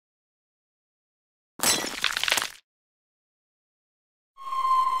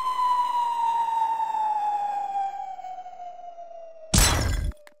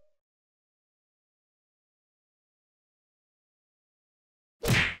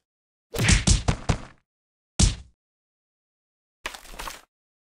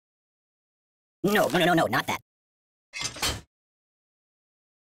No, no, no, no, no, not that.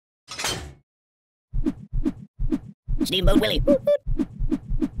 Steamboat Willie.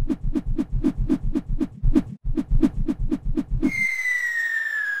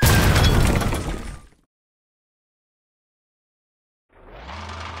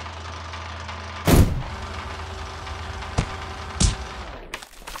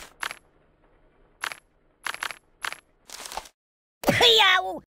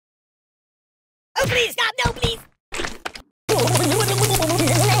 Yow! Oh, please, stop! No, please!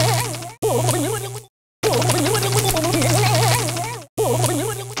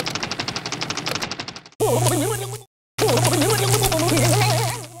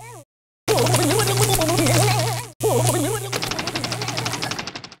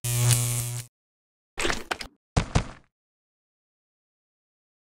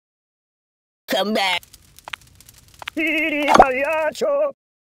 Come back. Pagliaccio!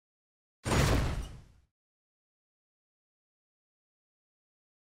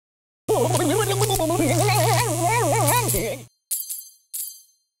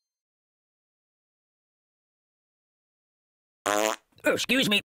 Oh, excuse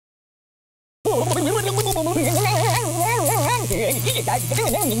me.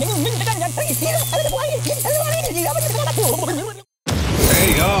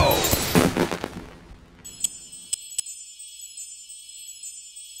 Hey, yo!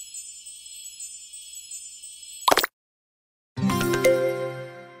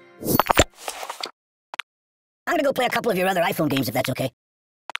 I'm gonna go play a couple of your other iPhone games if that's okay.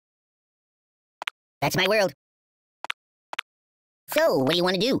 That's my world. So, what do you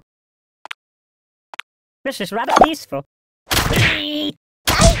want to do? This is rather peaceful.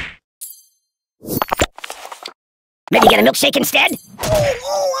 Maybe get a milkshake instead?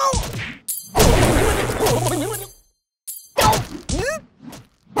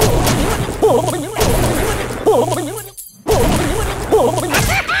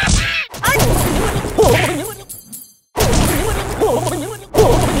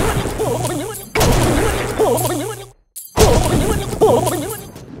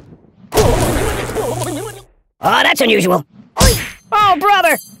 Oh, that's unusual. Oh,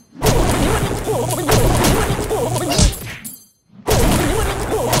 brother!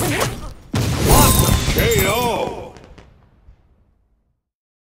 KO!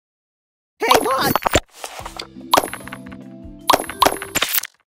 Hey, Pod!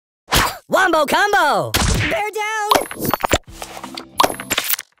 Wombo combo! Bear down!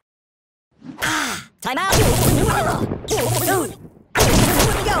 Time out! Dude!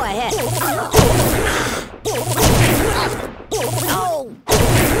 Go ahead! Oh!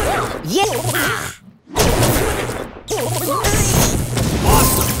 Yeah!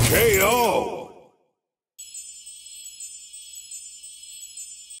 Awesome KO!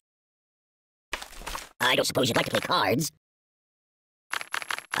 I don't suppose you'd like to play cards.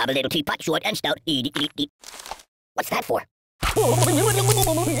 I'm a little teapot, short and stout. What's that for?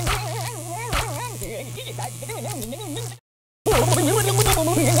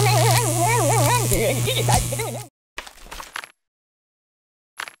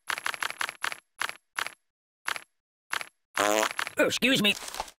 Oh, excuse me.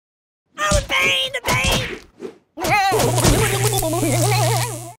 Oh, the pain! The pain!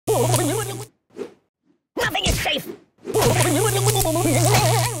 Nothing is safe!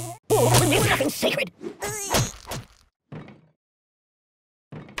 There's nothing sacred!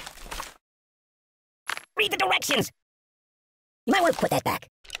 Read the directions! You might want to put that back.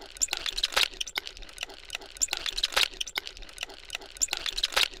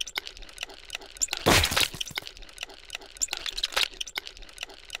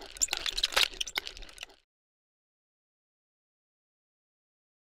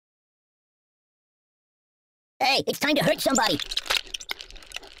 Hey, it's time to hurt somebody.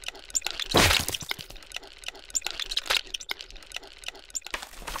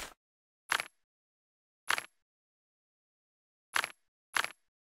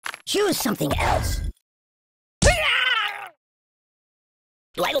 Choose something else.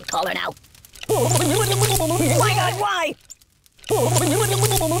 Do I look taller now? My God, why? What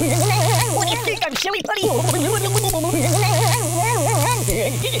do you think? I'm silly putty?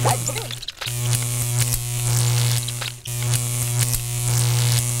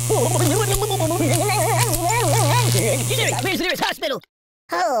 Where's the nearest hospital?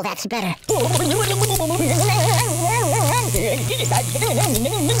 Oh, that's better. I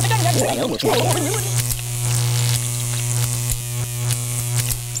almost got it.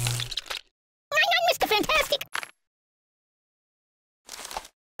 Mr. Fantastic!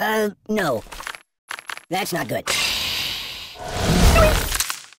 No. That's not good.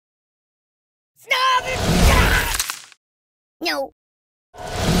 No.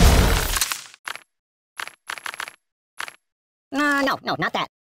 No, not that.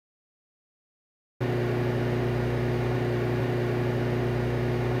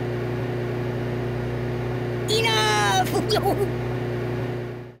 Enough!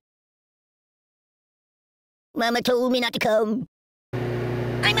 Mama told me not to come.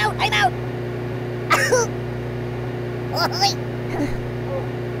 I'm out!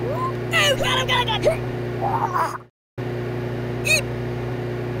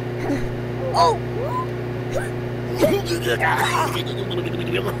 Oh, God!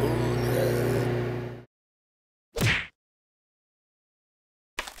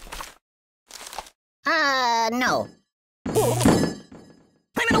 Oh! No.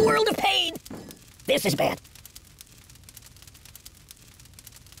 I'm in a world of pain. This is bad.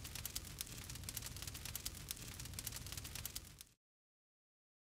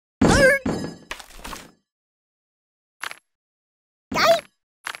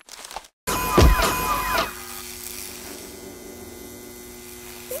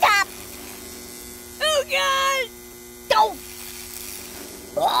 Stop! Oh, God! Don't!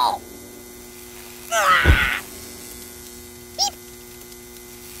 Oh! Ah!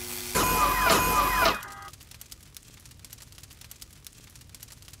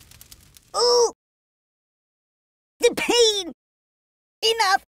 Ooh! The pain!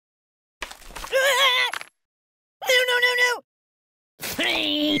 Enough! Ah! No!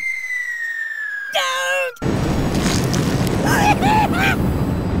 Free! Don't! Ow!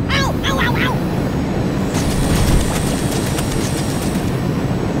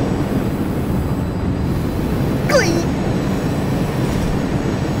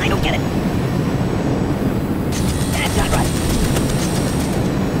 I don't get it. That's not right.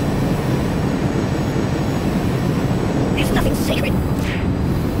 There's nothing sacred.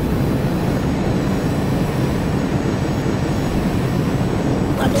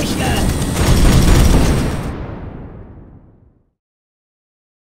 Babushka!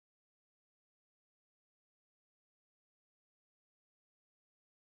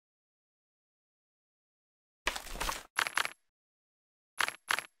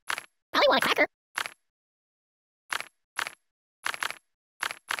 Probably want a cracker.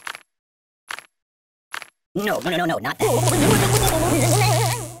 No, not that.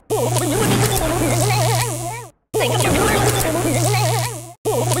 Think of your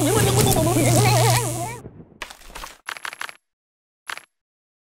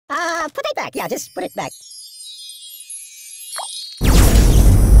Put that back. Yeah, just put it back.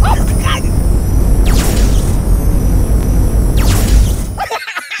 Oh, God!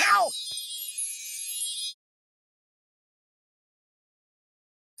 Ow!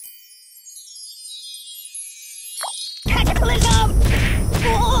 Cataclysm!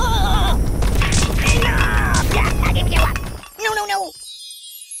 Oh! Enough! Yeah, I'll give you up. No.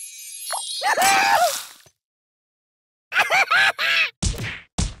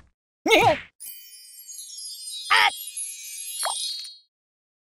 Yeah.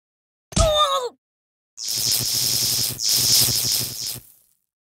 Oh!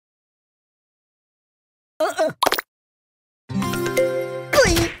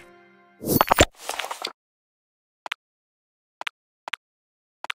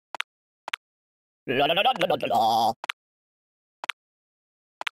 La.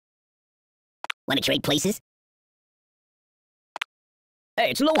 Wanna trade places?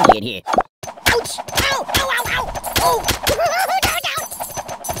 Hey, it's lonely in here. Ouch! Ow! Oh!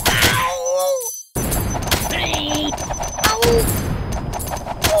 Ow! Hey! Ow!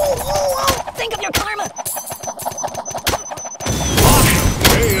 Oh! Think of your karma!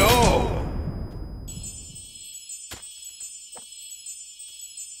 KO.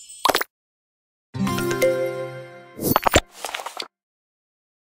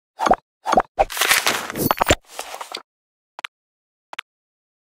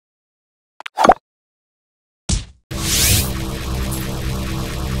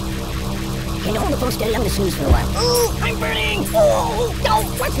 Can you hold the phone steady? I'm gonna snooze for a while. Ooh, I'm burning! Oh, no!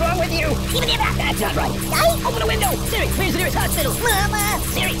 What's wrong with you? Even if that's not right. Open the window! Siri, where's the nearest hospital? Mama!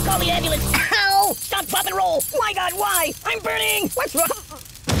 Siri, call the ambulance! Ow! Stop, pop, and roll! My God, why? I'm burning! What's wrong?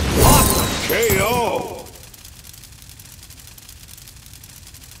 KO.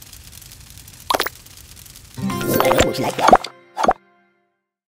 I almost like that.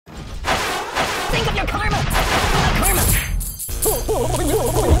 Think of your karma! Karma!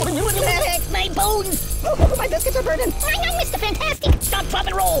 My bones! My biscuits are burning! I'm Mr. Fantastic! Stop, pop,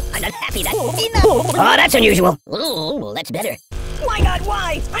 and roll! I'm not happy that. Enough! Oh, that's unusual! Ooh, that's better. My God,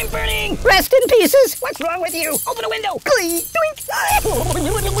 why? I'm burning! Rest in pieces! What's wrong with you? Open a window! Glee! Doink!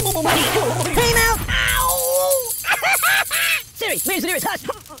 Time out! Ow! Mary, where's the nearest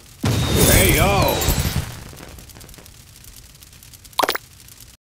hospital? Hey, yo!